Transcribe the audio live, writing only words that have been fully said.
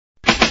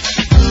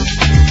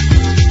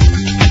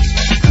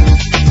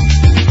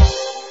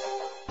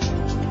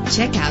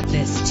Check out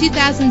this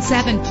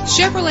 2007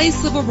 Chevrolet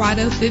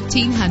Silverado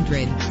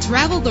 1500.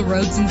 Travel the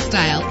roads in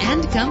style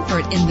and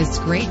comfort in this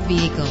great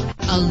vehicle.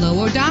 A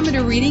low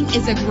odometer reading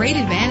is a great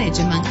advantage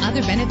among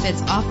other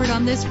benefits offered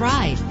on this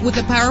ride. With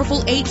a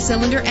powerful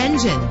 8-cylinder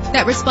engine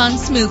that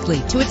responds smoothly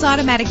to its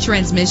automatic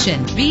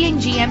transmission. Being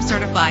GM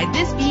certified,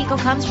 this vehicle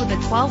comes with a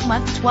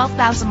 12-month,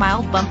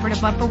 12,000-mile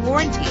bumper-to-bumper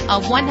warranty, a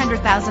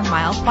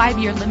 100,000-mile,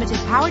 5-year limited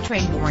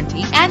powertrain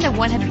warranty, and a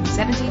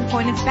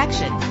 117-point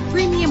inspection.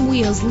 Premium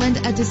wheels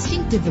lend a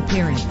distinctive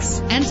appearance.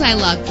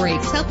 Anti-lock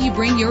brakes help you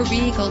bring your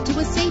vehicle to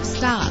a safe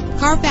stop.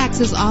 Carfax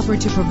is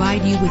offered to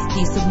provide you with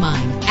peace of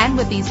mind. And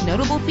with these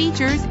notable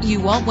features, you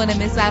won't want to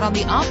miss out on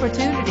the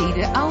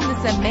opportunity to own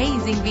this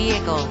amazing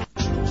vehicle.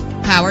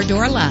 Power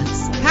door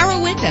locks,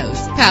 power windows,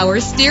 power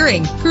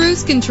steering,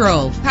 cruise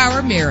control,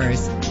 power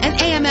mirrors, an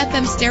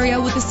AM/FM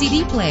stereo with a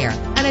CD player,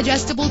 an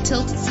adjustable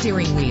tilt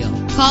steering wheel.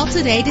 Call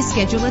today to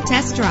schedule a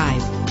test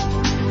drive.